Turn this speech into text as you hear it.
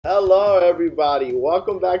Hello everybody,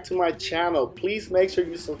 welcome back to my channel. Please make sure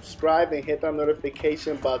you subscribe and hit that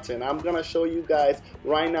notification button. I'm gonna show you guys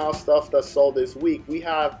right now stuff that sold this week. We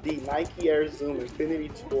have the Nike Air Zoom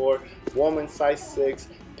Infinity Tour woman size 6,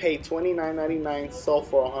 paid $29.99, sold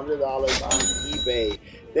for $100 on eBay.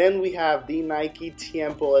 Then we have the Nike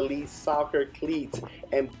Tiempo Elite Soccer Cleats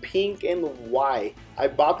in pink and white. I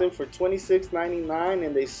bought them for $26.99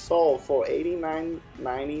 and they sold for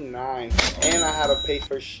 $89.99. And I had to pay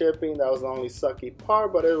for shipping. That was the only sucky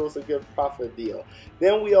part, but it was a good profit deal.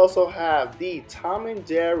 Then we also have the Tom &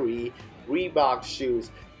 Jerry Reebok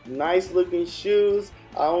shoes. Nice looking shoes.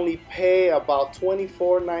 I only pay about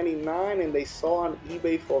 $24.99 and they sold on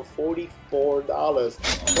eBay for $44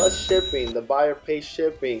 plus shipping. The buyer pays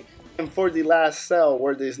shipping. And for the last sale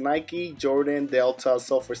were this Nike Jordan Delta,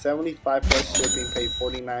 sold for $75 plus shipping, paid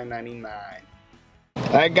 $49.99.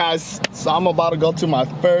 Alright guys, so I'm about to go to my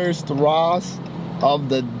first Ross of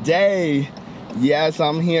the day. Yes,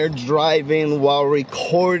 I'm here driving while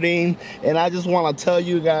recording, and I just want to tell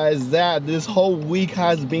you guys that this whole week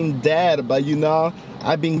has been dead, but you know,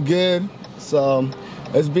 I've been good. So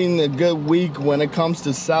it's been a good week when it comes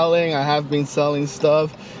to selling. I have been selling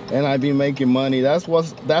stuff and I've been making money. That's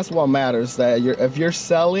what matters, that if you're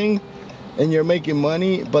selling and you're making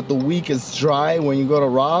money but the week is dry when you go to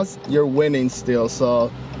Ross, you're winning still. So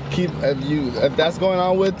if that's going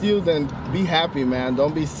on with you, then be happy, man.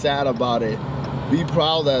 Don't be sad about it. Be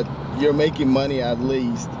proud that you're making money at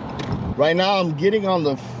least. Right now I'm getting on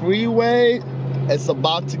the freeway. It's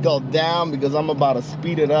about to go down because I'm about to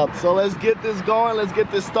speed it up. So let's get this going. Let's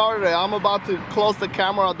get this started. I'm about to close the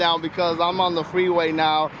camera down because I'm on the freeway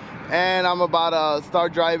now and I'm about to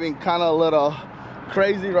start driving kind of a little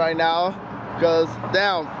crazy right now because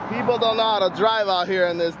damn, people don't know how to drive out here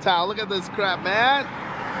in this town. Look at this crap, man.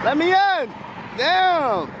 Let me in.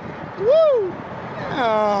 Damn. Woo.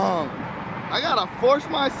 Damn. I gotta force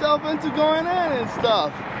myself into going in and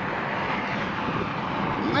stuff.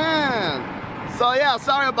 Man. So yeah,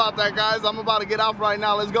 sorry about that, guys. I'm about to get off right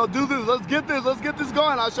now. Let's go do this. Let's get this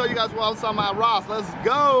going. I'll show you guys what else I'm at Ross. Let's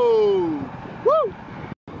go. Woo.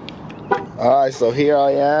 All right, so here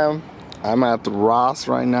I am. I'm at the Ross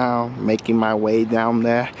right now, making my way down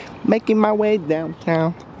there. Making my way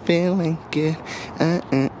downtown. Feeling good. Da,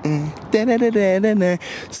 da, da, da, da, da.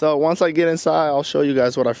 So once I get inside, I'll show you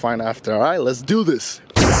guys what I find after. All right, let's do this.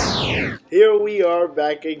 Here we are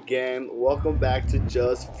back again. Welcome back to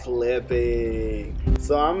Just Flipping.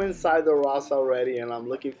 So I'm inside the Ross already and I'm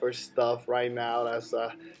looking for stuff right now. As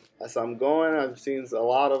I'm going, I'm seeing a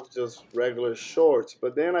lot of just regular shorts,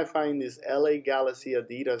 but then I find these LA Galaxy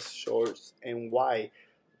Adidas shorts in white.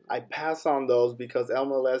 I pass on those because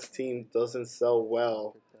MLS team doesn't sell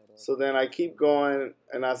well. So then I keep going,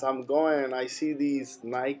 and as I'm going, I see these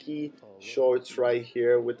Nike shorts right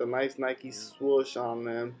here with a nice Nike swoosh on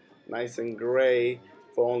them, nice and gray,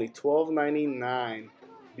 for only $12.99.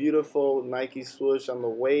 Beautiful Nike swoosh on the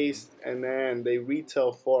waist, and then they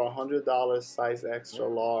retail for $100 size extra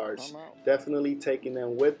large. Definitely taking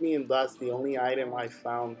them with me, and that's the only item I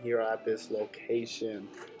found here at this location.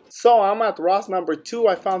 So I'm at Ross number 2.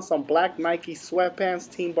 I found some black Nike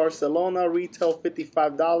sweatpants, Team Barcelona, retail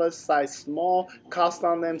 $55, size small, cost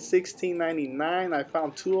on them $16.99. I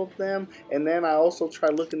found 2 of them, and then I also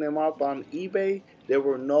tried looking them up on eBay. There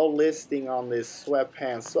were no listing on this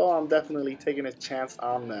sweatpants, so I'm definitely taking a chance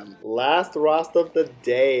on them. Last Ross of the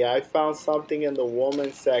day, I found something in the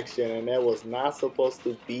women's section, and it was not supposed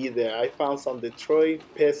to be there. I found some Detroit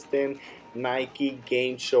Piston Nike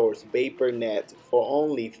game shorts, Vapor Net, for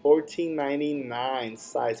only $14.99,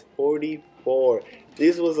 size 44.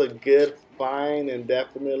 This was a good find, and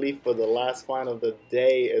definitely for the last find of the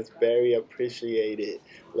day, it's very appreciated.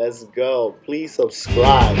 Let's go. Please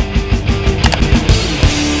subscribe.